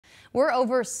We're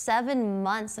over 7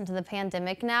 months into the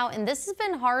pandemic now, and this has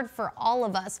been hard for all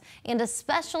of us, and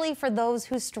especially for those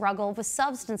who struggle with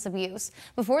substance abuse.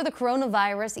 Before the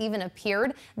coronavirus even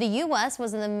appeared, the U.S.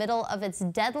 was in the middle of its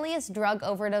deadliest drug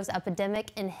overdose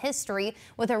epidemic in history,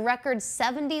 with a record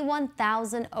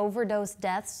 71,000 overdose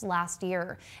deaths last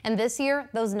year. And this year,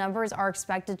 those numbers are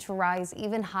expected to rise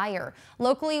even higher.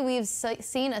 Locally, we've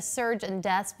seen a surge in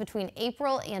deaths between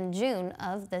April and June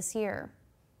of this year.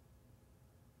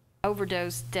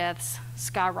 Overdose deaths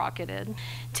skyrocketed.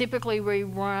 Typically, we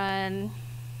run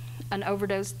an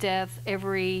overdose death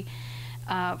every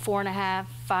 4.5,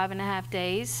 5.5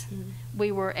 days.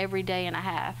 We were every day and a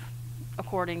half,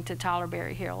 according to Tyler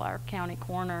Berryhill, our county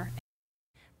coroner.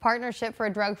 Partnership for a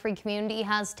Drug-Free Community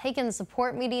has taken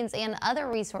support meetings and other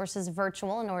resources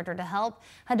virtual in order to help.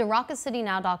 Head to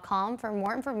rocketcitynow.com for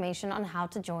more information on how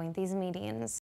to join these meetings.